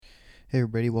Hey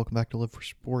everybody, welcome back to Live for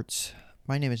Sports.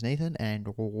 My name is Nathan,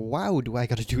 and wow, do I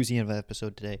got a doozy of an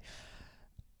episode today.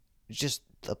 Just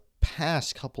the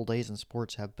past couple days in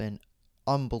sports have been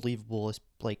unbelievable. It's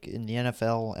like in the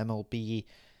NFL, MLB.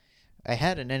 I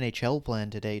had an NHL plan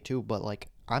today too, but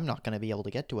I'm not going to be able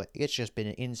to get to it. It's just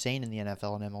been insane in the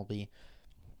NFL and MLB.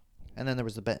 And then there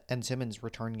was the Ben Simmons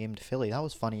return game to Philly. That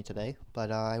was funny today, but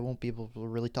I won't be able to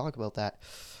really talk about that.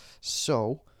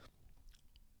 So,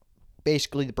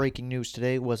 basically, the breaking news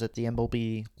today was that the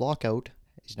MLB lockout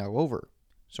is now over.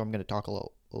 So I'm going to talk a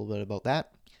little bit about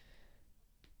that.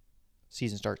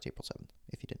 Season starts April 7th,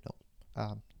 if you didn't know.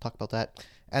 Talk about that.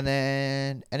 And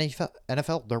then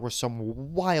NFL, there was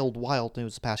some wild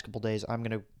news the past couple days. I'm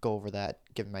going to go over that,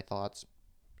 give my thoughts.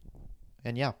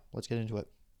 And yeah, let's get into it.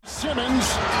 Simmons,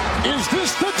 is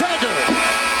this the dagger?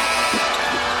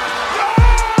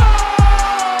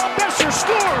 Besser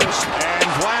scores! And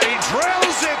Vladdy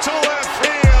drills it to left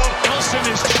field. Wilson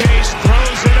is chased,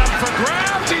 throws it up for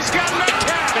grabs. He's got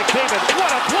Metcalf. McDavid,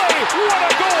 what a play, what a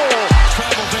goal!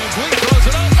 Travel Van Vliet throws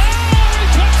it up. Oh, he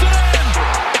puts it in!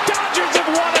 Dodgers have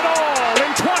won it all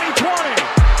in 2020.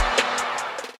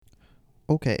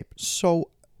 Okay, so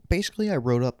basically I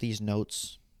wrote up these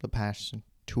notes the past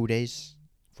 2 days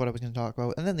of what I was going to talk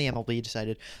about, and then the MLB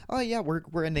decided, oh yeah,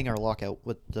 we're ending our lockout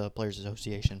with the Players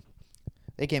Association.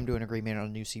 They came to an agreement on a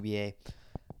new CBA,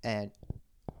 and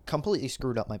completely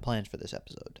screwed up my plans for this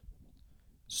episode.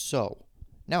 So,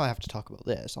 now I have to talk about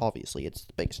this. Obviously, it's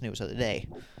the biggest news of the day.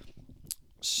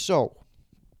 So,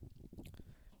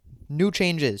 new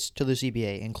changes to the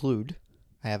CBA include,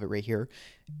 I have it right here,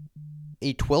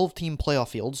 a 12-team playoff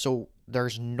field, so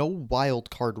there's no wild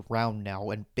card round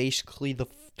now, and basically the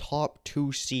top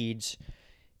two seeds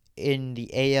in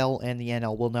the AL and the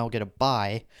NL will now get a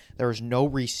bye. There's no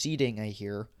reseeding, I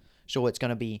hear, so it's going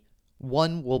to be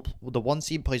the one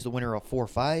seed plays the winner of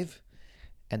 4-5,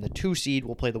 and the 2 seed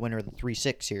will play the winner of the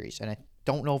 3-6 series. And I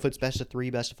don't know if it's best of 3,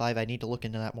 best of 5. I need to look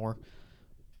into that more.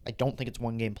 I don't think it's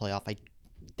one game playoff. I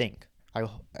think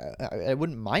I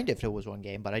wouldn't mind if it was one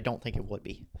game, but I don't think it would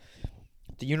be.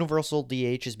 The universal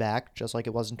DH is back, just like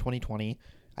it was in 2020.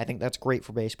 I think that's great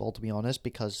for baseball, to be honest,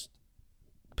 because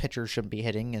pitchers shouldn't be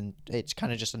hitting, and it's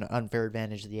kind of just an unfair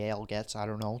advantage the AL gets. I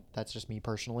don't know. That's just me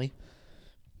personally.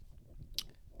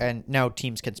 And now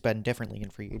teams can spend differently in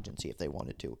free agency if they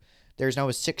wanted to. There's now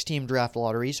a 6-team draft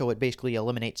lottery, so it basically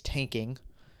eliminates tanking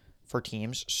for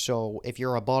teams. So if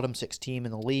you're a bottom 6 team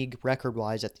in the league,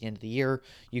 record-wise, at the end of the year,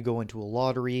 you go into a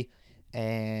lottery,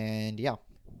 and yeah,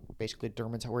 basically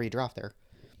determines where you draft there.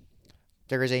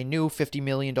 There is a new $50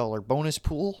 million bonus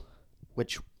pool,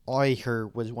 which I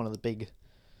heard was one of the big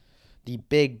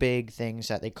things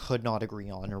that they could not agree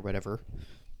on or whatever.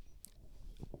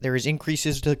 There is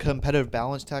increases to competitive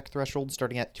balance tax threshold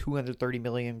starting at $230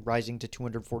 million, rising to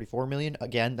 $244 million.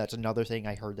 Again, that's another thing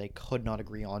I heard they could not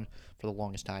agree on for the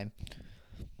longest time.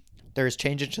 There is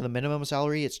changes to the minimum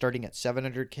salary. It's starting at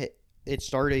 $700K. It's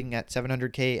starting at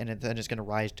 $700K, and then it's going to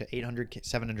rise to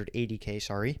 $780K.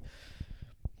 Sorry.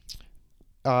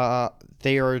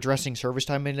 They are addressing service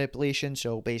time manipulation.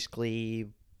 So basically,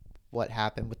 what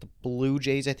happened with the Blue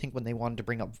Jays, I think, when they wanted to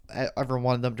bring up, everyone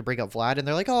wanted them to bring up Vlad, and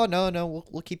they're like, oh, no,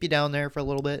 we'll keep you down there for a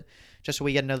little bit, just so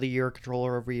we get another year of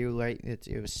controller over you, right?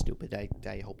 It was stupid. I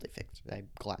hope they fixed it. I'm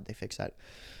glad they fixed that.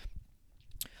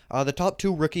 The top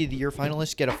 2 Rookie of the Year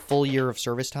finalists get a full year of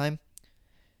service time.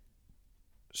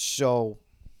 So,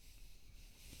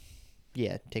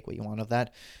 yeah, take what you want of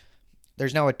that.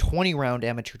 There's now a 20-round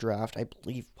amateur draft. I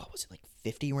believe,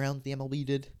 50 rounds the MLB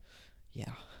did?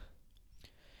 Yeah.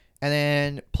 And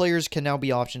then players can now be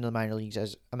optioned to the minor leagues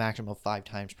as a maximum of 5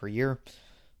 times per year.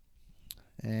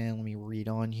 And let me read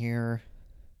on here.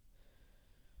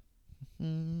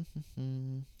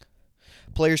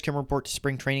 Players can report to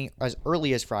spring training as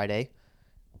early as Friday.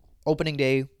 Opening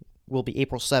day will be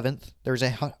April 7th. There's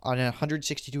a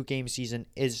 162-game season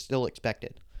is still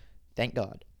expected. Thank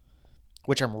God.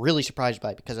 Which I'm really surprised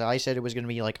by, because I said it was going to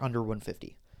be under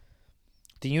 150.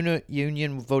 The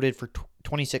union voted for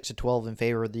 26-12 in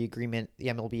favor of the agreement. The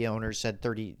MLB owners said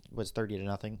 30 to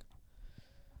nothing.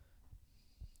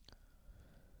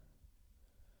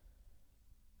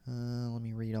 Let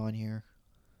me read on here.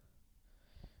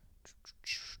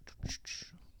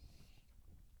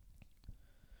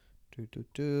 Let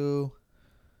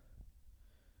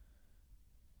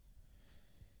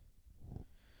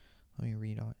me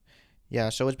read on. Yeah,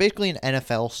 so it's basically an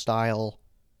NFL-style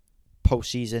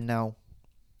postseason now.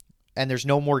 And there's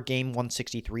no more Game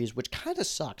 163s, which kind of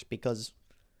sucks because,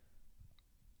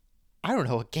 I don't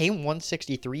know, a Game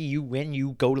 163, you win,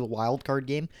 you go to the wild card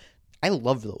game. I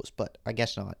love those, but I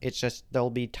guess not. It's just there'll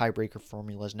be tiebreaker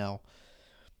formulas now.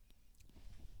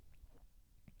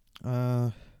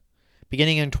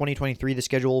 Beginning in 2023, the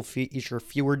schedule will feature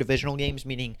fewer divisional games,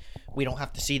 meaning we don't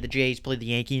have to see the Jays play the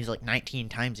Yankees like 19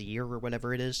 times a year or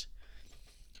whatever it is.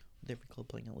 Every club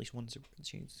playing at least one.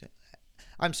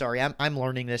 I'm sorry, I'm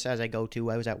learning this as I go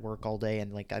too. I was at work all day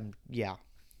and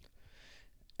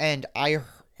And I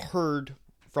heard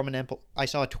from I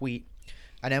saw a tweet.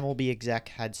 An MLB exec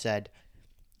had said,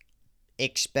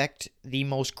 expect the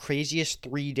most craziest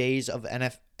 3 days of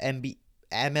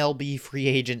MLB free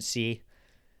agency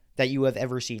that you have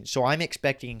ever seen. So I'm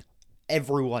expecting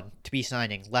everyone to be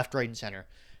signing left, right, and center.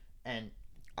 And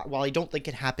while I don't think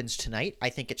it happens tonight, I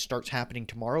think it starts happening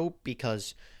tomorrow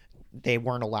because they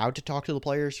weren't allowed to talk to the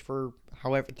players for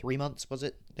 3 months, was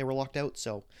it? They were locked out.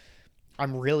 So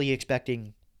I'm really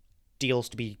expecting deals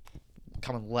to be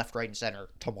coming left, right, and center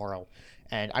tomorrow.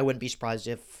 And I wouldn't be surprised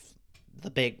if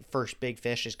the first big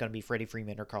fish is going to be Freddie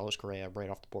Freeman or Carlos Correa right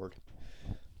off the board.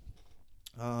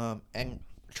 And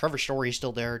Trevor Story's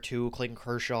still there too. Clayton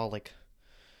Kershaw,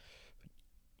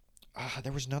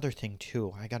 there was another thing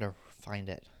too. I gotta find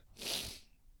it.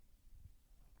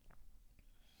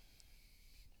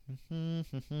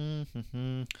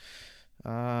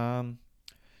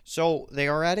 So they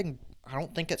are adding. I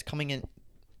don't think it's coming in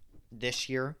this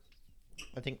year.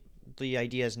 I think the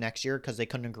idea is next year because they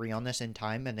couldn't agree on this in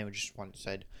time, and they would just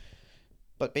said.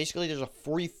 But basically, there's a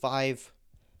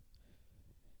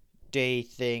 45-day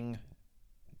thing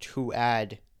to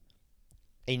add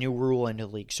a new rule into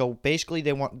the league. So basically,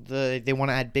 they want to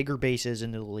add bigger bases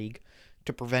into the league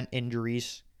to prevent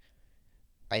injuries.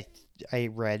 I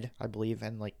believe,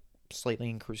 and slightly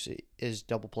increase is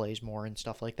double plays more and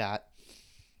stuff like that.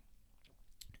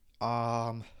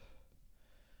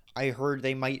 I heard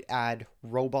they might add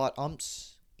robot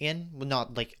umps in. Well,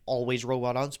 not always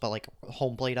robot umps, but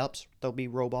home plate ups. They'll be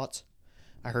robots.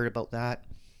 I heard about that.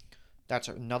 That's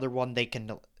another one they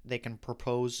can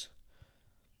propose.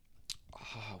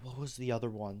 What was the other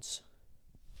ones?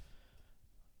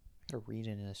 I gotta read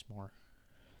into this more.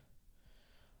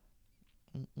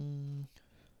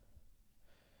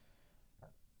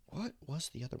 What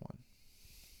was the other one?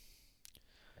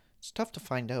 It's tough to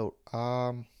find out.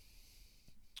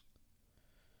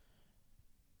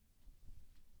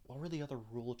 What were the other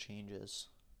rule changes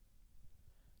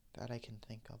that I can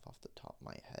think of off the top of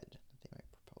my head that they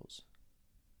might propose?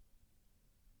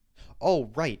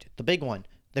 Oh, right. The big one.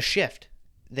 The shift.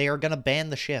 They are going to ban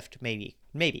the shift, maybe.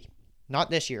 Maybe. Not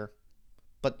this year.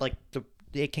 But,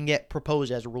 it can get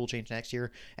proposed as a rule change next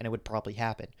year, and it would probably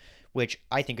happen. Which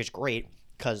I think is great,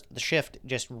 because the shift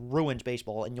just ruins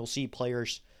baseball, and you'll see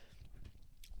players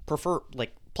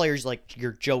players like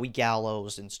your Joey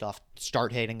Gallos and stuff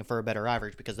start hitting for a better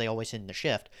average because they always hit in the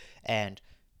shift. And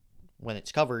when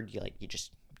it's covered, you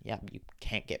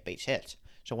can't get base hits.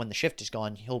 So when the shift is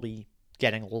gone, he'll be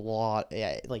getting a lot,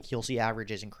 he'll see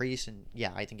averages increase, and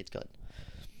I think it's good.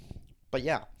 But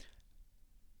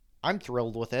I'm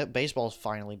thrilled with it. Baseball's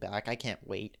finally back. I can't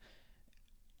wait.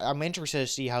 I'm interested to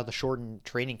see how the shortened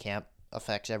training camp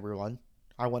affects everyone.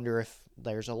 I wonder if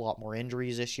there's a lot more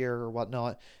injuries this year or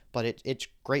whatnot, but it's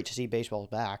great to see baseball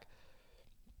back.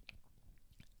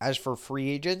 As for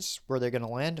free agents, where they're going to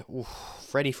land,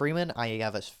 Freddie Freeman, I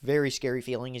have a very scary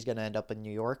feeling he's going to end up in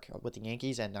New York with the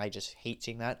Yankees, and I just hate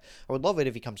seeing that. I would love it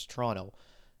if he comes to Toronto.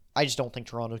 I just don't think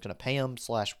Toronto's going to pay him,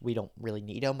 / we don't really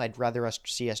need him. I'd rather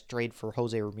see us trade for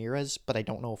Jose Ramirez, but I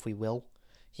don't know if we will.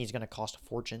 He's going to cost a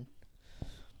fortune.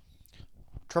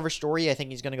 Trevor Story, I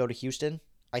think he's going to go to Houston.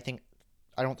 I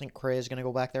don't think Correa is going to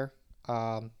go back there.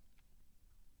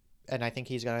 And I think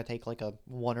he's going to take a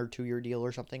 1 or 2 year deal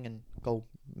or something and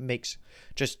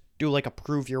just do a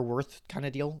prove your worth kind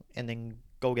of deal and then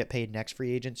go get paid next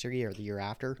free agency or the year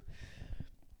after.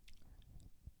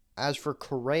 As for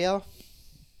Correa,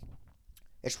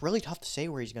 it's really tough to say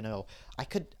where he's going to go.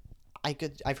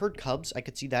 I've heard Cubs. I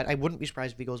could see that. I wouldn't be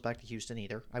surprised if he goes back to Houston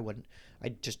either. I wouldn't. I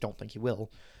just don't think he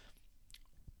will.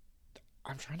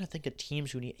 I'm trying to think of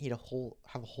teams who need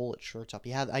have a hole at shortstop.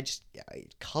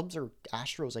 Cubs or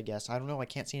Astros, I guess. I don't know. I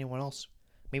can't see anyone else.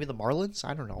 Maybe the Marlins?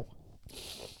 I don't know.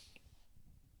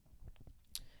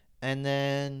 And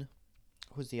then,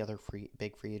 who's the other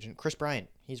big free agent? Chris Bryant.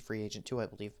 He's a free agent too, I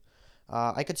believe.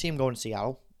 I could see him going to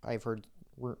Seattle. I've heard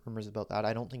rumors about that.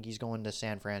 I don't think he's going to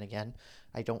San Fran again.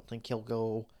 I don't think he'll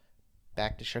go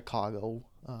back to Chicago.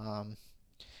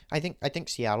 I think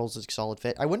Seattle's a solid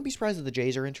fit. I wouldn't be surprised if the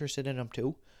Jays are interested in him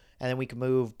too. And then we can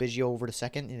move Biggio over to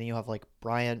second, and then you have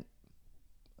Bryant,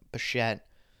 Bichette,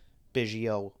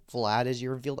 Biggio, Vlad as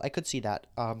your infield. I could see that.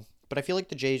 But I feel like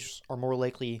the Jays are more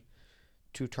likely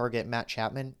to target Matt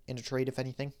Chapman in a trade, if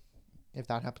anything, if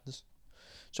that happens.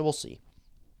 So we'll see.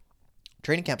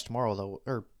 Training camp's tomorrow, though,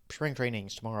 or spring training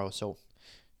is tomorrow, so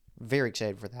very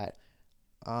excited for that.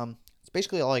 It's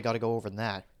basically all I got to go over in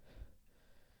that.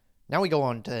 Now we go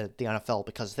on to the NFL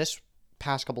because this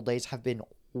past couple days have been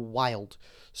wild.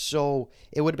 So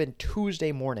it would have been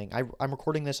Tuesday morning. I'm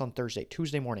recording this on Thursday.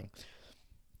 Tuesday morning.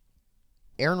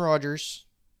 Aaron Rodgers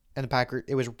and the Packers,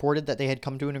 it was reported that they had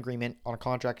come to an agreement on a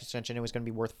contract extension. It was going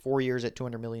to be worth 4 years at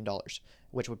 $200 million,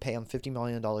 which would pay him $50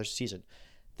 million a season.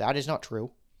 That is not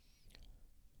true.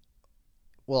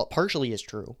 Well, it partially is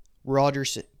true.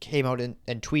 Rodgers came out and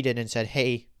tweeted and said,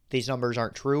 hey, these numbers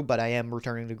aren't true, but I am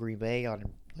returning to Green Bay.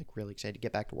 I'm really excited to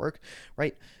get back to work,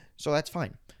 right? So that's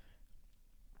fine.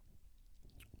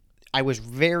 I was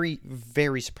very,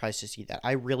 very surprised to see that.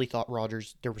 I really thought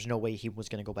Rodgers, there was no way he was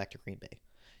going to go back to Green Bay.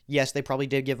 Yes, they probably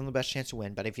did give him the best chance to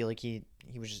win, but I feel like he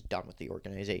was just done with the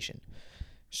organization.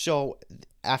 So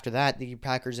after that, the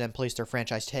Packers then placed their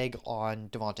franchise tag on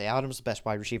Davante Adams, the best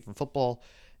wide receiver in football,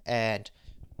 and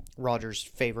Rodgers'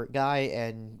 favorite guy.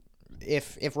 And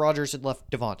if Rodgers had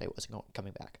left, Davante wasn't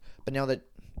coming back. But now that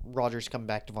Rodgers coming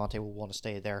back, Davante will want to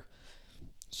stay there.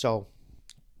 So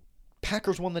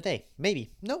Packers won the day.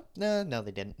 Maybe. No,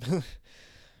 they didn't.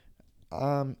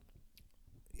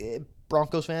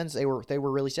 Broncos fans, they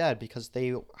were really sad because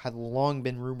they had long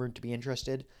been rumored to be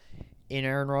interested in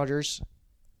Aaron Rodgers,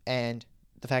 and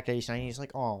the fact that he's signing, he's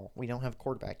like, oh, we don't have a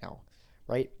quarterback now,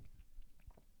 right?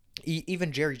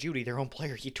 Even Jerry Jeudy, their own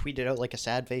player, he tweeted out like a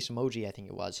sad face emoji, I think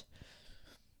it was,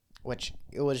 which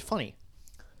it was funny.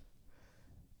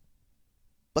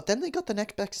 But then they got the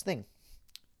next best thing,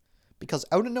 because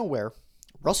out of nowhere,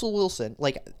 Russell Wilson,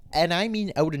 and I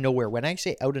mean out of nowhere. When I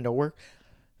say out of nowhere,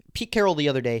 Pete Carroll the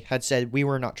other day had said we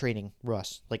were not trading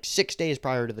Russ, 6 days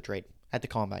prior to the trade at the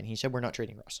Combine. He said we're not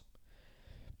trading Russ.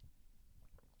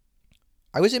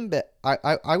 I was in bed.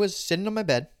 I was sitting on my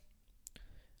bed,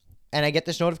 and I get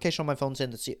this notification on my phone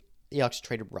saying the Seahawks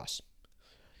traded Russ.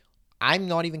 I'm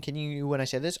not even kidding you when I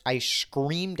say this. I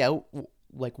screamed out,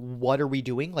 what are we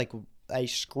doing? I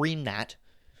screamed that.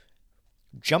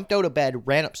 Jumped out of bed,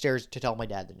 ran upstairs to tell my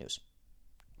dad the news.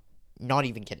 Not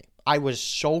even kidding. I was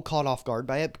so caught off guard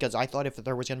by it because I thought if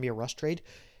there was going to be a Russ trade,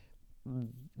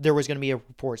 there was going to be a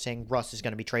report saying Russ is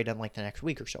going to be traded in the next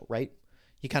week or so, right?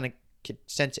 You kind of could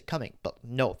sense it coming. But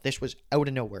no, this was out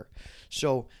of nowhere.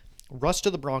 So Russ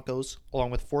to the Broncos, along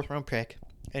with a 4th-round pick,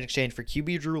 in exchange for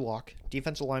QB Drew Lock,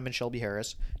 defensive lineman Shelby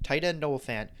Harris, tight end Noah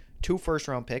Fant, 2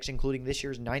 first-round picks, including this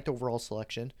year's 9th overall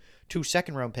selection, 2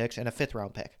 second-round picks, and a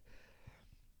 5th-round pick.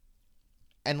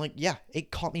 And, it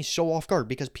caught me so off guard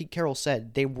because Pete Carroll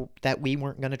said that we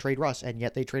weren't going to trade Russ, and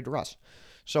yet they traded Russ.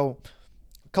 So,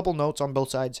 a couple notes on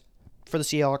both sides. For the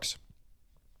Seahawks,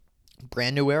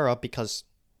 brand new era because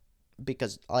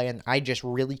I just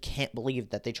really can't believe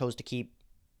that they chose to keep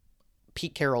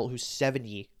Pete Carroll, who's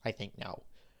 70, I think now,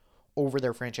 over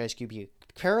their franchise QB.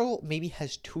 Carroll maybe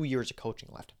has 2 years of coaching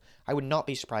left. I would not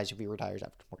be surprised if he retires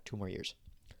after 2 more years.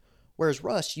 Whereas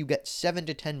Russ, you get 7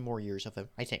 to 10 more years of him,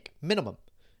 I think, minimum.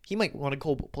 He might want to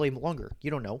go play longer. You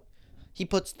don't know. He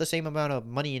puts the same amount of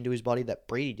money into his body that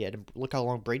Brady did, and look how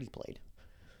long Brady played.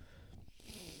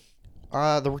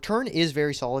 The return is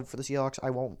very solid for the Seahawks,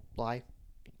 I won't lie.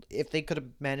 If they could have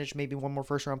managed maybe one more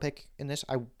first-round pick in this,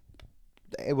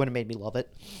 it would have made me love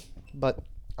it. But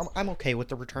I'm okay with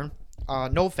the return.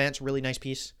 Noah Fant's a really nice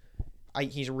piece.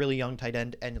 He's a really young tight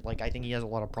end, and I think he has a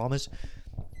lot of promise.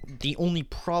 The only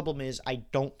problem is I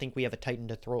don't think we have a tight end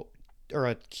to throw, or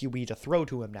a QB to throw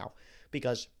to him now,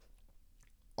 because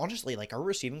honestly, our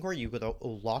receiving core, you go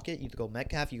Lockett, you go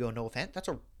Metcalf, you go Noah Fant. That's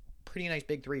a pretty nice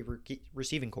big 3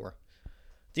 receiving core.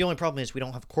 The only problem is we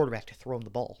don't have a quarterback to throw him the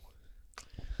ball.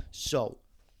 So,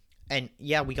 and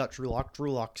yeah, we got Drew Lock.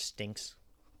 Drew Lock stinks.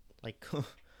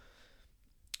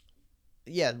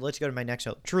 Yeah, let's go to my next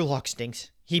note. Drew Lock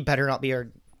stinks. He better not be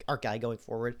our guy going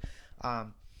forward.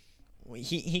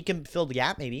 He can fill the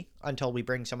gap maybe until we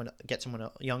get someone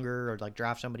younger, or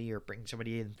draft somebody, or bring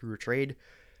somebody in through a trade.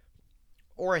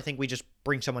 Or I think we just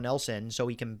bring someone else in so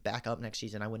he can back up next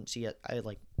season. I wouldn't see it.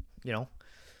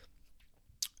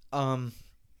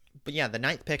 But yeah, the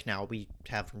 9th pick now we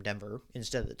have from Denver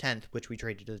instead of the 10th, which we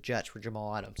traded to the Jets for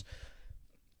Jamal Adams.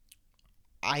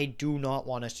 I do not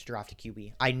want us to draft a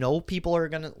QB. I know people are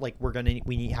gonna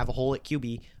we have a hole at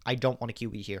QB. I don't want a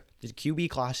QB here. The QB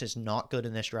class is not good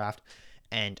in this draft,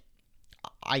 and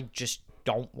I just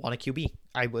don't want a QB.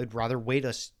 I would rather wait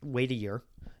a year,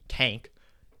 tank,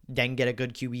 then get a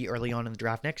good QB early on in the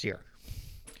draft next year.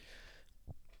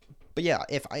 But yeah,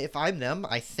 if I'm them,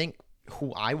 I think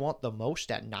who I want the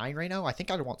most at 9 right now, I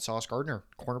think I'd want Sauce Gardner,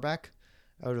 cornerback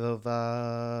out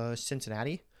of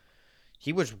Cincinnati.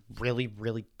 He was really,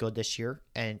 really good this year,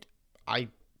 and I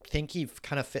think he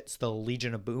kind of fits the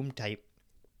Legion of Boom type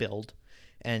build.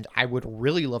 And I would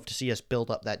really love to see us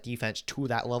build up that defense to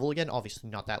that level again. Obviously,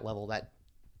 not that level. That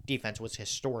defense was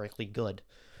historically good.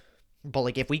 But,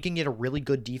 like, if we can get a really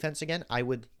good defense again, I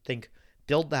would think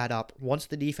build that up. Once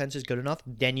the defense is good enough,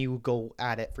 then you go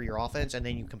at it for your offense, and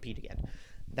then you compete again.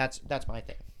 That's my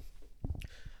thing.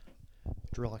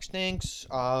 Drew Lock stinks.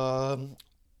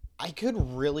 I could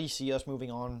really see us moving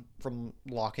on from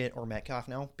Lockett or Metcalf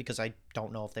now, because I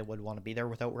don't know if they would want to be there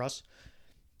without Russ.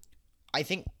 I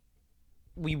think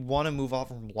we want to move off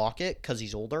from Lockett because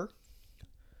he's older,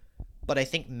 but I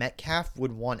think Metcalf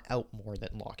would want out more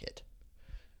than Lockett.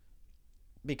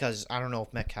 Because I don't know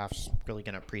if Metcalf's really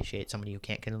going to appreciate somebody who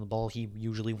can't get in the ball. He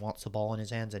usually wants the ball in his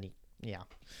hands, and he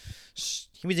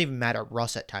was even mad at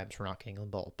Russ at times for not getting the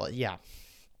ball. But yeah,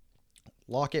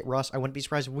 Lockett, Russ, I wouldn't be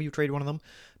surprised if we trade one of them,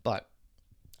 but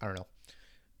I don't know.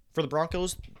 For the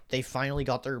Broncos, they finally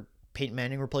got their Peyton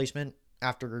Manning replacement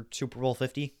after Super Bowl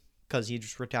 50 because he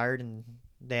just retired and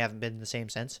they haven't been the same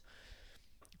since.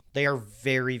 They are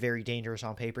very, very dangerous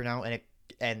on paper now,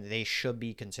 and they should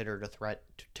be considered a threat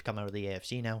to come out of the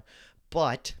AFC now.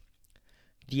 But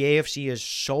the AFC is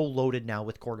so loaded now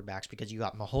with quarterbacks because you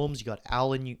got Mahomes, you got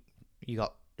Allen, you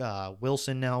got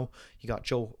Wilson now, you got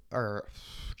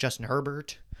Justin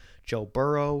Herbert, Joe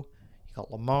Burrow, you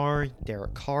got Lamar,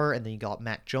 Derek Carr, and then you got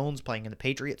Mac Jones playing in the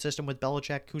Patriot system with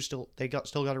Belichick, who still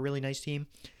got a really nice team.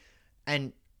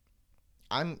 And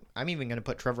I'm even going to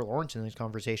put Trevor Lawrence in this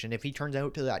conversation. If he turns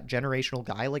out to that generational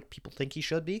guy like people think he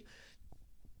should be,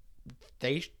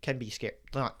 they can be scared.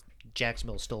 Not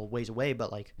Jacksonville's still a ways away,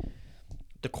 but like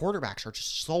the quarterbacks are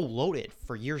just so loaded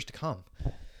for years to come.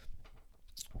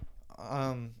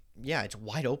 Yeah, it's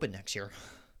wide open next year.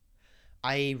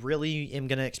 I really am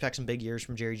going to expect some big years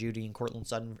from Jerry Jeudy and Cortland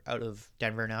Sutton out of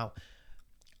Denver now.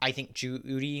 I think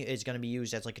Jeudy is going to be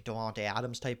used as like a Devontae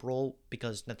Adams type role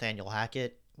because Nathaniel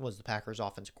Hackett was the Packers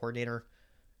offensive coordinator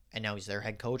and now he's their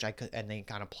head coach. And they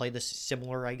kind of play this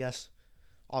similar, I guess.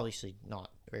 Obviously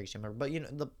not very similar, but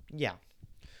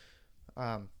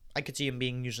I could see him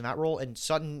being used in that role. And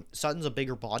Sutton's a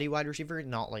bigger body wide receiver,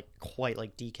 not like quite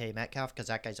like DK Metcalf because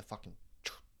that guy's a fucking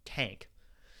tank.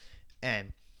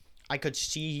 And I could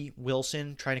see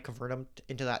Wilson trying to convert him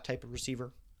into that type of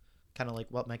receiver, kind of like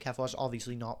what Metcalf was.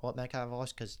 Obviously not what Metcalf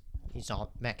was because he's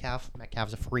not Metcalf.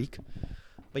 Metcalf's a freak.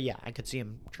 But yeah, I could see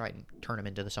him try and turn him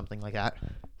into something like that.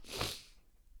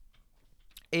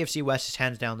 AFC West is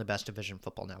hands down the best division of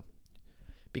football now.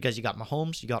 Because you got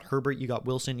Mahomes, you got Herbert, you got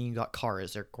Wilson, and you got Carr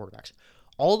as their quarterbacks.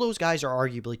 All those guys are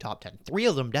arguably top 10. 3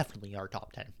 of them definitely are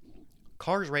top 10.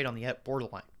 Carr's right on the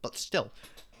borderline, but still,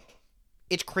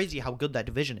 it's crazy how good that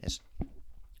division is.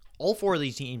 All 4 of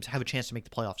these teams have a chance to make the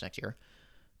playoffs next year.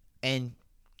 And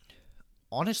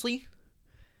honestly,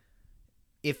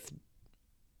 if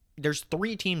there's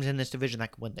 3 teams in this division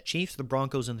that can win, the Chiefs, the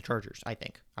Broncos, and the Chargers, I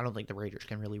think. I don't think the Raiders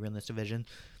can really win this division.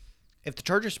 If the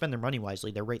Chargers spend their money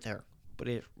wisely, they're right there.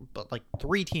 But like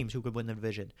 3 teams who could win the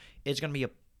division, it's going to be a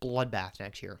bloodbath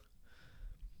next year.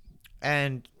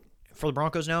 And for the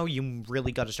Broncos now, you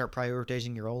really got to start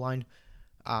prioritizing your O-line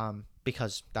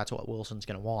because that's what Wilson's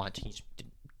going to want. He's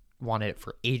wanted it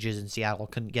for ages in Seattle,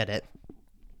 couldn't get it.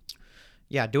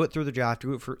 Yeah, do it through the draft,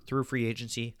 do it through free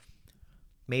agency.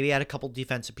 Maybe add a couple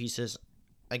defensive pieces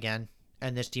again,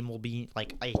 and this team will be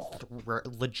like a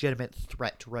legitimate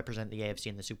threat to represent the AFC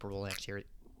in the Super Bowl next year.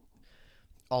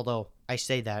 Although I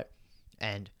say that,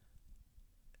 and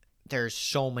there's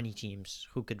so many teams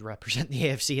who could represent the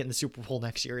AFC in the Super Bowl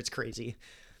next year. It's crazy.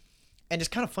 And it's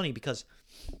kind of funny because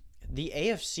the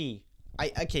AFC,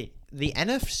 the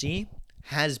NFC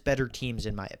has better teams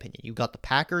in my opinion. You got the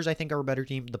Packers, I think, are a better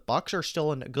team. The Bucs are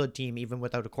still a good team even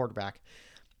without a quarterback.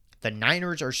 The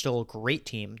Niners are still a great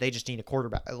team. They just need a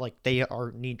quarterback. Like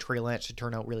need Trey Lance to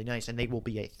turn out really nice, and they will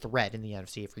be a threat in the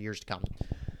NFC for years to come.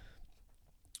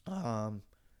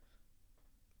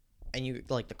 And you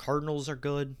like the Cardinals are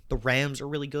good. The Rams are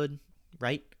really good,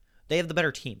 right? They have the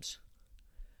better teams.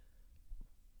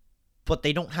 But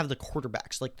they don't have the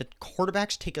quarterbacks. Like the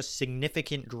quarterbacks take a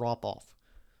significant drop off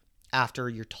after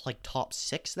your top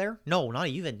 6 there. No, not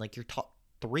even like your top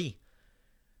 3.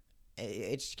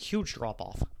 It's a huge drop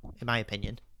off, in my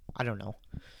opinion. I don't know.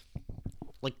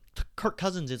 Like Kirk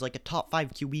Cousins is like a top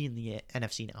 5 QB in the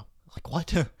NFC now. Like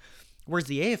what? Whereas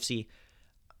the AFC,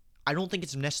 I don't think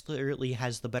it's necessarily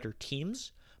has the better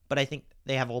teams, but I think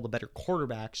they have all the better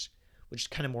quarterbacks, which is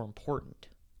kind of more important,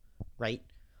 right?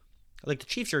 Like the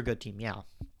Chiefs are a good team, yeah.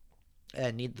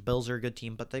 And the Bills are a good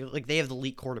team, but they have the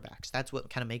elite quarterbacks. That's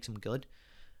what kind of makes them good.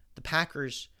 The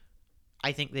Packers,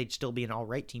 I think they'd still be an all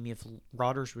right team if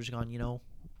Rodgers was gone,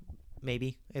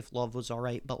 maybe if Love was all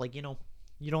right, but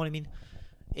You know what I mean?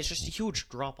 It's just a huge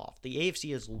drop-off. The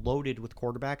AFC is loaded with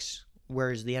quarterbacks,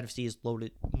 whereas the NFC is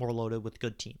more loaded with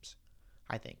good teams,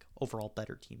 I think. Overall,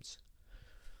 better teams.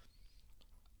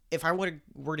 If I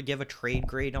were to give a trade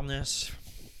grade on this,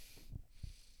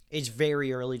 it's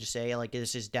very early to say. Like,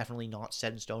 this is definitely not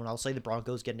set in stone. I'll say the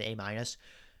Broncos get an A-.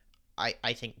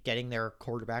 I think getting their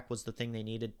quarterback was the thing they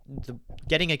needed.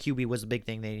 Getting a QB was the big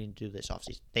thing they needed to do this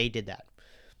offseason. They did that.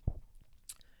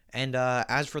 And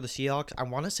as for the Seahawks, I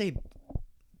want to say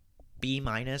B-.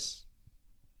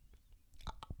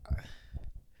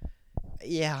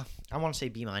 Yeah, I want to say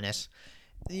B-.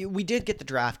 We did get the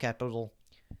draft capital,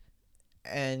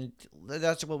 and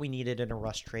that's what we needed in a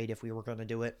rush trade if we were going to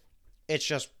do it. It's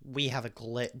just we have a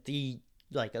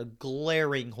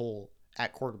glaring hole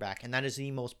at quarterback, and that is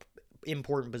the most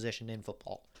important position in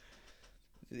football.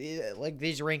 Like,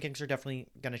 these rankings are definitely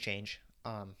going to change,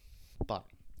 but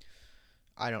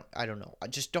I don't know. I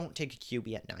just don't take a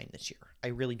QB at 9 this year. I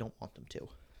really don't want them to.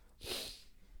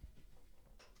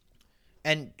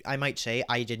 And I might say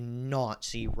I did not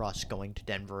see Russ going to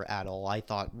Denver at all. I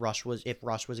thought if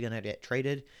Russ was going to get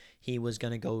traded, he was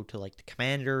going to go to like the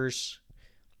Commanders.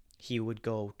 He would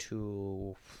go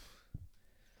to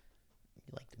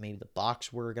like maybe the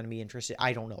Bucs were going to be interested.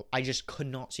 I don't know. I just could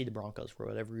not see the Broncos for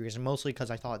whatever reason. Mostly because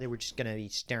I thought they were just going to be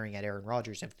staring at Aaron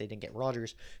Rodgers. If they didn't get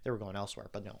Rodgers, they were going elsewhere.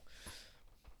 But no.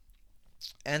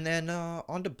 And then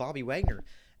on to Bobby Wagner.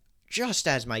 Just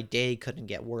as my day couldn't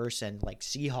get worse, and like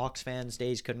Seahawks fans'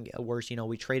 days couldn't get worse. You know,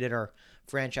 we traded our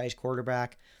franchise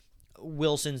quarterback.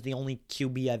 Wilson's the only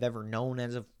QB I've ever known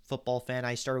as a football fan.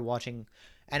 I started watching,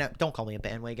 and don't call me a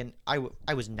bandwagon. I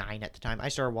was 9 at the time. I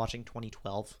started watching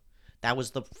 2012.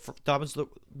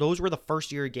 Those were the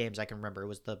first year games I can remember. It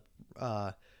was the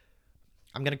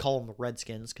I'm gonna call them the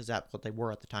Redskins because that's what they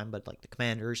were at the time, but like the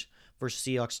Commanders versus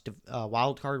Seahawks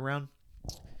wild card round,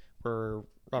 where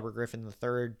Robert Griffin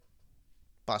III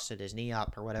busted his knee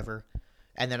up or whatever.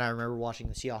 And then I remember watching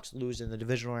the Seahawks lose in the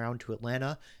divisional round to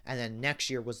Atlanta. And then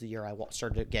next year was the year I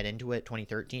started to get into it,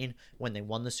 2013, when they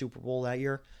won the Super Bowl that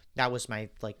year. That was my,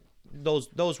 like, those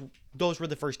were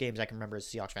the first games I can remember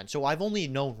as a Seahawks fan. So I've only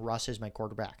known Russ as my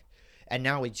quarterback. And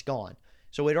now he's gone.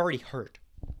 So it already hurt.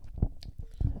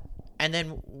 And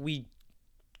then we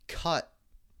cut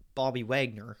Bobby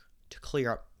Wagner to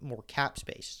clear up more cap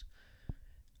space.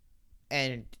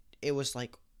 And it was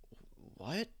like,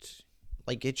 what?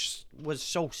 Like, it just was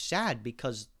so sad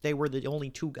because they were the only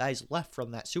 2 guys left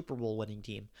from that Super Bowl winning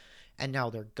team. And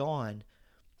now they're gone.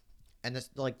 And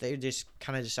it's like they just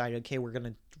kind of decided, okay, we're going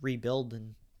to rebuild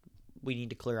and we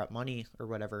need to clear up money or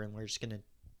whatever. And we're just going to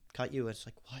cut you. It's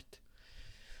like, what?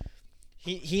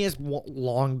 He has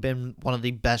long been one of the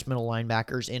best middle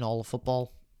linebackers in all of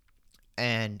football.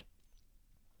 And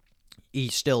he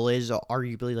still is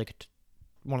arguably like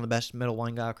one of the best middle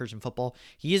linebackers in football.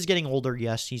 He is getting older,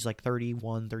 yes. He's like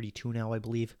 31, 32 now, I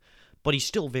believe. But he's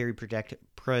still very productive.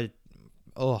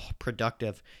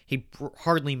 He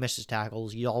hardly misses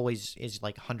tackles. He always is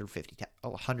like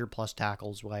 100 plus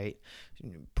tackles, right?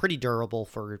 Pretty durable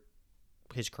for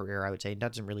his career, I would say. He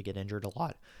doesn't really get injured a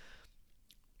lot.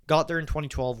 Got there in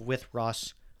 2012 with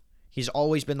Russ. He's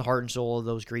always been the heart and soul of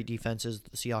those great defenses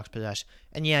the Seahawks possess.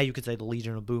 And yeah, you could say the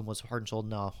Legion of Boom was the heart and soul.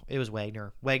 No, it was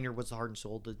Wagner. Wagner was the heart and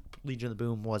soul. The Legion of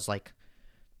Boom was like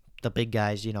the big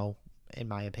guys, you know, in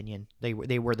my opinion. They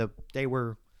were the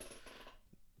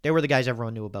guys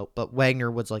everyone knew about, but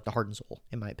Wagner was like the heart and soul,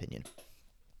 in my opinion.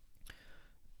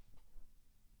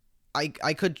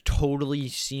 I could totally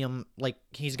see him, like,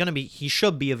 he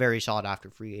should be a very sought after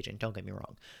free agent, don't get me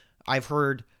wrong. I've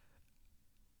already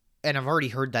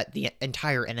heard that the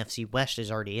entire NFC West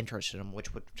is already interested in him,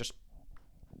 which would just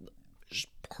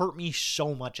hurt me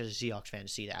so much as a Seahawks fan to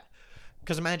see that.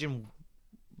 Because imagine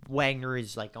Wagner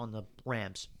is like on the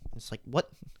Rams. It's like, what?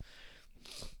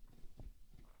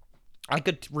 I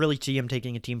could really see him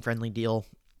taking a team-friendly deal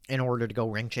in order to go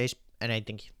ring chase, and I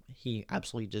think he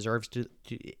absolutely deserves to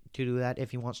do that if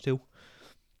he wants to.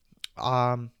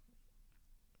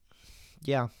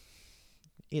 Yeah,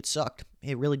 it sucked.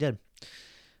 It really did.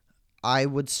 I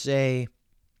would say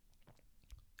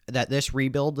that this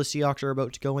rebuild the Seahawks are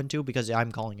about to go into, because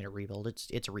I'm calling it a rebuild.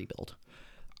 It's a rebuild.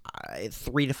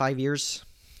 3 to 5 years.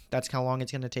 That's how long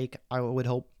it's going to take, I would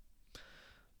hope.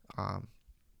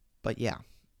 But yeah,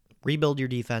 rebuild your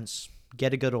defense,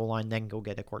 get a good O-line, then go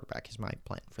get a quarterback is my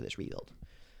plan for this rebuild.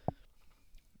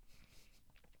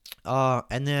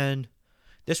 And then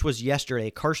this was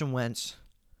yesterday. Carson Wentz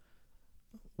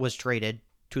was traded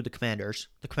to the Commanders.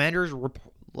 The Commanders were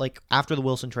after the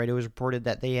Wilson trade, it was reported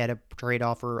that they had a trade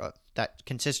offer that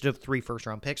consisted of 3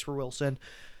 first-round picks for Wilson.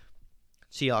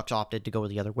 Seahawks opted to go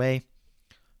the other way.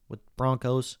 with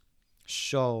Broncos.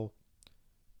 So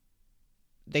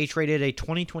they traded a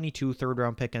 2022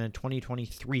 third-round pick and a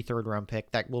 2023 third-round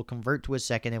pick that will convert to a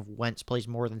second if Wentz plays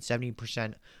more than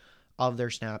 70% of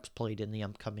their snaps played in the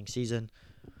upcoming season.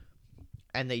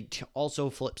 And they also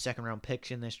flip second-round picks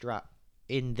in this draft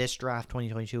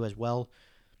 2022 as well.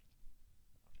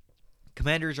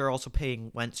 Commanders are also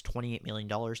paying Wentz $28 million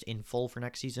in full for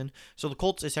next season. So the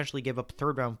Colts essentially gave up a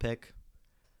third-round pick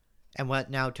and what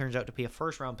now turns out to be a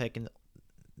first-round pick in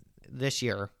this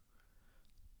year,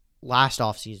 last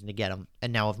offseason to get him,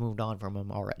 and now have moved on from him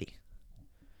already.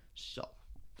 So,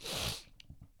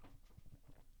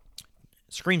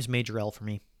 screams major L for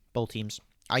me, both teams.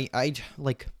 I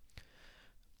like,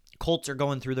 Colts are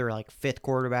going through their like fifth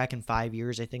quarterback in 5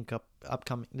 years, I think,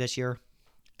 upcoming this year,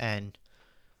 and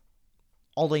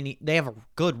all they need, they have a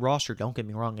good roster, don't get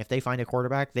me wrong. If they find a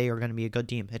quarterback, they are going to be a good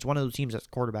team. It's one of those teams that's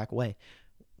quarterback away.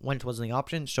 Wentz wasn't the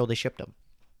option, so they shipped him.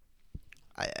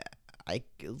 I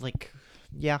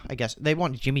guess. They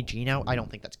want Jimmy G now. I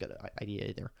don't think that's a good idea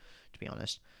either, to be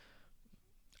honest.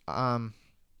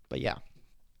 But yeah.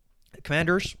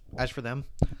 Commanders, as for them,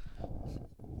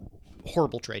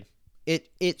 horrible trade.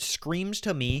 It screams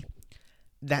to me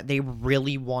that they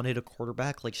really wanted a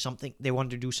quarterback, like something, they wanted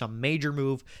to do some major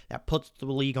move that puts the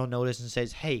league on notice and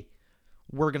says, hey,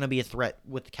 we're going to be a threat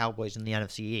with the Cowboys in the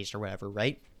NFC East or whatever,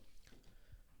 right?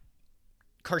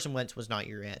 Carson Wentz was not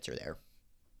your answer there.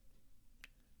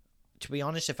 To be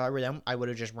honest, if I were them, I would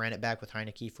have just ran it back with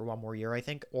Heineke for one more year, I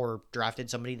think, or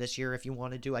drafted somebody this year if you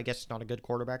wanted to. I guess it's not a good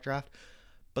quarterback draft,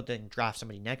 but then draft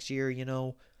somebody next year, you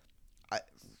know.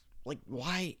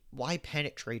 Why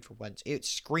panic trade for Wentz? It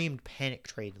screamed panic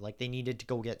trade. Like, they needed to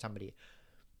go get somebody.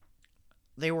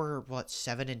 They were,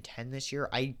 7-10 this year?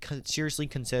 I seriously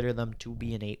consider them to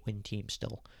be an 8-win team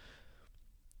still.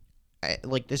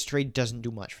 This trade doesn't do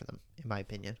much for them, in my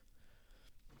opinion.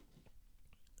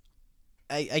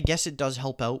 I guess it does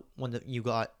help out when you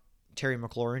got Terry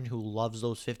McLaurin, who loves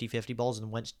those 50-50 balls,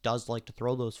 and Wentz does like to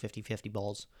throw those 50-50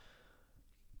 balls.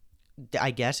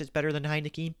 I guess it's better than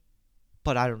Heineke,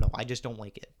 but I don't know. I just don't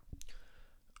like it.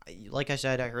 Like I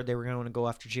said, I heard they were going to go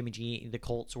after Jimmy G. The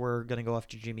Colts were going to go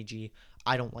after Jimmy G.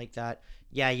 I don't like that.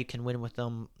 Yeah, you can win with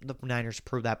them. The Niners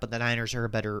prove that, but the Niners are a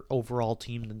better overall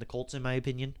team than the Colts, in my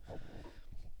opinion.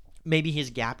 Maybe he's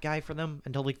a gap guy for them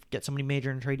until they get somebody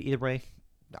major in trade. Either way,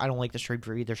 I don't like this trade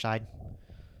for either side.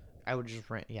 I would just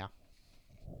rent, yeah.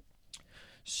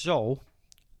 So,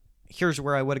 here's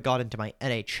where I would have got into my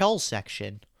NHL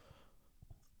section,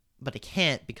 but I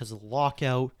can't because of the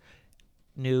lockout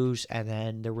news, and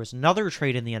then there was another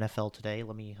trade in the NFL today.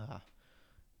 Let me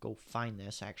go find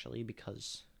this, actually,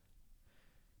 because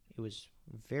it was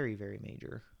very, very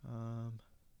major.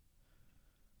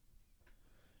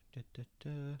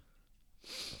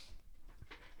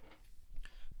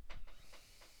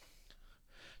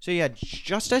 So yeah,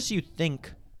 just as you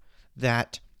think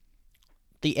that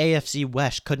the AFC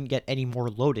West couldn't get any more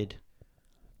loaded,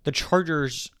 the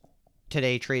Chargers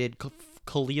today traded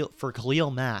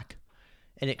Khalil Mack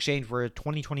in exchange for a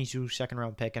 2022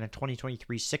 second-round pick and a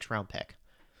 2023 sixth-round pick.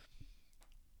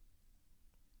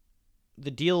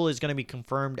 The deal is going to be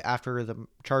confirmed after the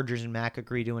Chargers and Mack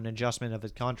agree to an adjustment of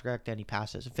his contract and he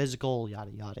passes a physical,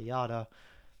 yada, yada, yada.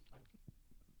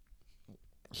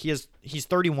 He's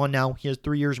 31 now. He has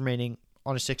 3 years remaining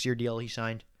on a 6-year deal he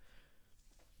signed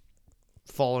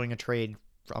following a trade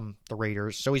from the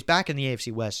Raiders. So he's back in the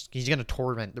AFC West. He's going to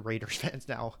torment the Raiders fans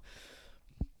now.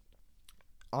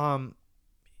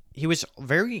 He was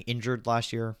very injured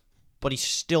last year, but he's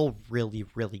still really,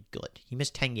 really good. He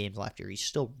missed 10 games last year. He's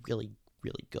still really,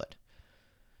 really good.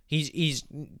 He's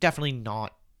definitely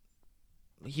not.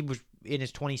 He was in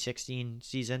his 2016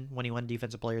 season when he won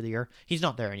Defensive Player of the Year. He's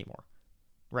not there anymore,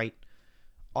 right?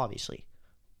 Obviously.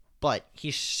 But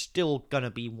he's still going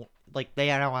to be, like, they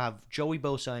now have Joey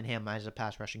Bosa and him as a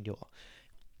pass rushing duo.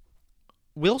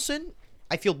 Wilson,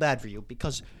 I feel bad for you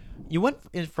because you went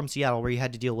from Seattle where you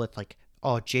had to deal with, like,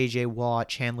 J.J. Watt,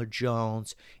 Chandler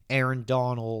Jones, Aaron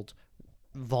Donald,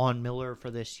 Von Miller for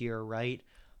this year, right?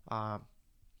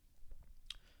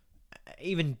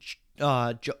 Even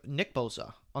Nick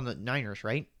Bosa on the Niners,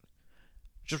 right?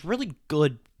 Just really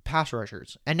good pass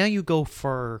rushers. And now you go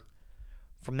from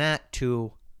that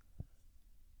to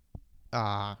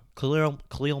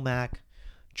Khalil Mack,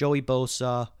 Joey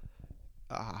Bosa,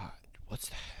 what's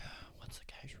the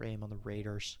guy's name on the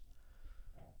Raiders?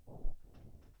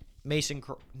 Max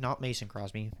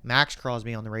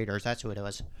Crosby on the Raiders. That's who it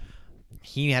was.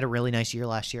 He had a really nice year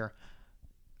last year.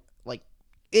 Like,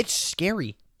 it's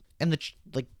scary, and the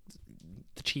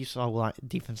Chiefs'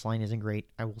 defense line isn't great,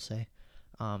 I will say.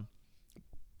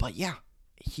 But yeah,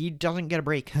 he doesn't get a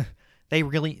break.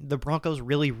 The Broncos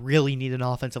really, really need an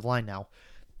offensive line now.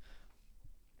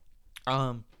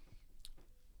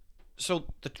 So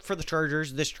for the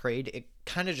Chargers, this trade, it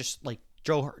kind of just like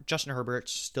Justin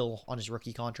Herbert's still on his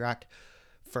rookie contract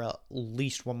for at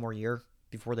least one more year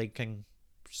before they can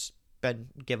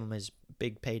give him his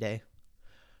big payday.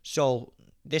 So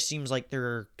this seems like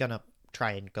they're gonna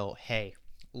try and go, hey,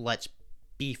 let's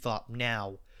beef up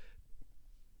now,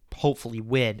 hopefully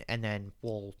win, and then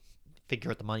we'll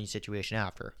figure out the money situation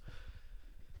after.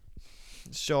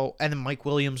 So, and then Mike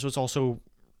Williams was also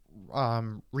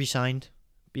re-signed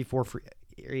before free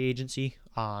agency.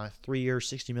 3 years,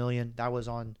 $60 million. That was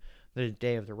on the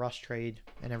day of the Russ trade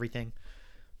and everything.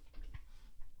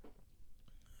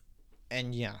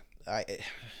 And yeah,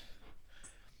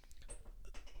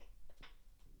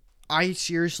 I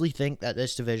seriously think that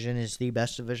this division is the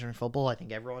best division in football. I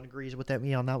think everyone agrees with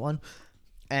me on that one.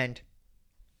 And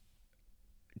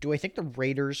do I think the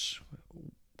Raiders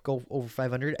go over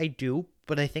 500? I do,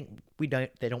 but I think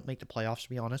they don't make the playoffs, to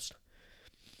be honest.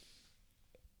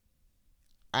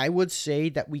 I would say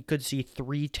that we could see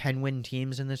 3 10-win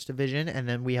teams in this division, and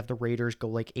then we have the Raiders go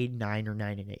like 8-9 or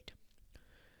 9-8.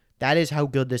 That is how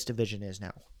good this division is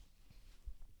now.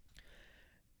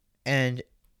 And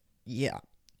yeah,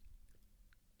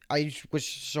 I was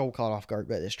so caught off guard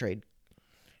by this trade.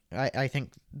 I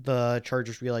think the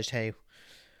Chargers realized, hey,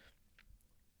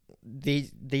 these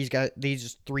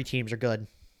 3 teams are good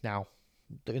now.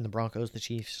 In the Broncos, the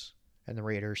Chiefs, and the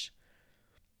Raiders.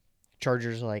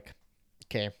 Chargers are like,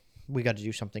 okay, we got to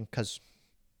do something because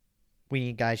we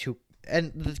need guys who...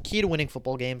 And the key to winning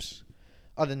football games,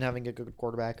 other than having a good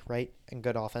quarterback, right, and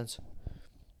good offense,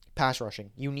 pass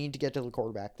rushing. You need to get to the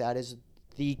quarterback. That is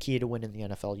the key to winning the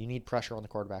NFL. You need pressure on the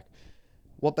quarterback.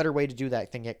 What better way to do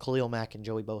that than get Khalil Mack and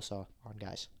Joey Bosa on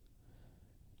guys?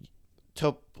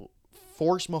 To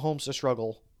force Mahomes to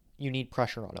struggle, you need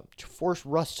pressure on him. To force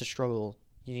Russ to struggle,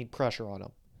 you need pressure on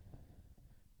him.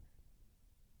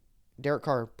 Derek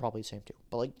Carr, probably the same too.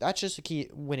 But like that's just the key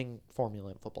winning formula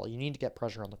in football. You need to get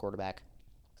pressure on the quarterback.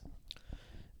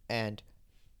 And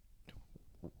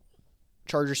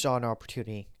Chargers saw an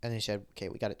opportunity, and they said, okay,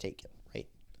 we got to take it, right?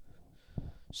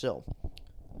 So,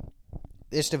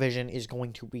 this division is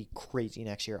going to be crazy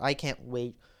next year. I can't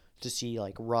wait to see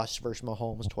like Russ versus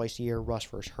Mahomes twice a year, Russ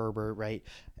versus Herbert, right?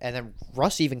 And then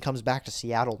Russ even comes back to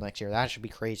Seattle next year. That should be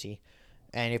crazy.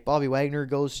 And if Bobby Wagner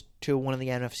goes to one of the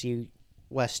NFC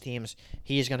West teams,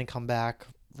 he is going to come back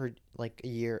for like a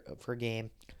year for a game.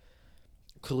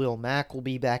 Khalil Mack will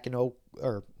be back in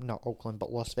not Oakland,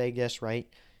 but Las Vegas, right?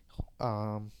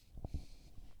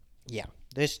 Yeah,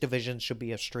 this division should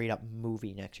be a straight up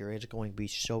movie next year. It's going to be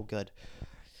so good.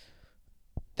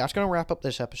 That's going to wrap up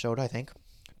this episode, I think.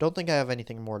 Don't think I have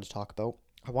anything more to talk about.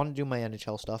 I want to do my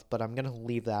NHL stuff, but I'm going to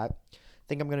leave that. I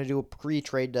think I'm going to do a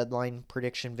pre-trade deadline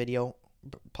prediction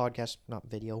podcast.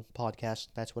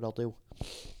 That's what I'll do.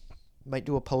 Might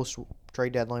do a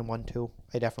post-trade deadline one, too.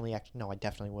 I definitely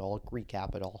will. I'll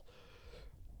recap it all.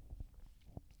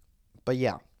 But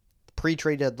yeah,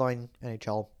 pre-trade deadline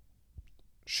NHL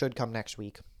should come next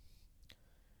week.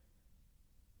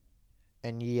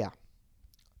 And yeah,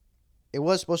 it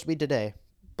was supposed to be today,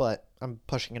 but I'm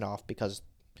pushing it off because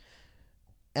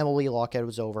MLB lockout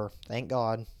was over. Thank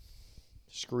God.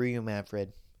 Screw you,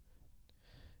 Manfred.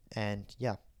 And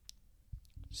yeah,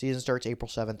 season starts April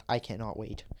 7th. I cannot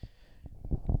wait.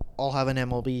 I'll have an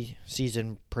MLB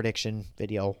season prediction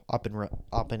video up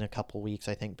in a couple weeks.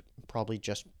 I think probably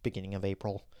just beginning of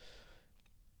April.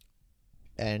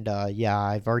 And yeah,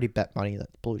 I've already bet money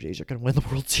that the Blue Jays are going to win the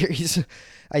World Series.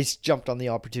 I jumped on the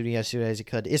opportunity as soon as I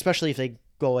could, especially if they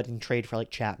go ahead and trade for like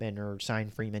Chapman or sign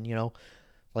Freeman,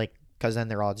 like because then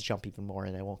their odds jump even more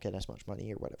and they won't get as much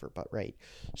money or whatever. But right,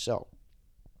 so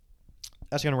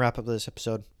that's going to wrap up this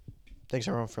episode. Thanks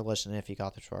everyone for listening if you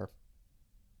got this far.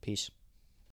 Peace.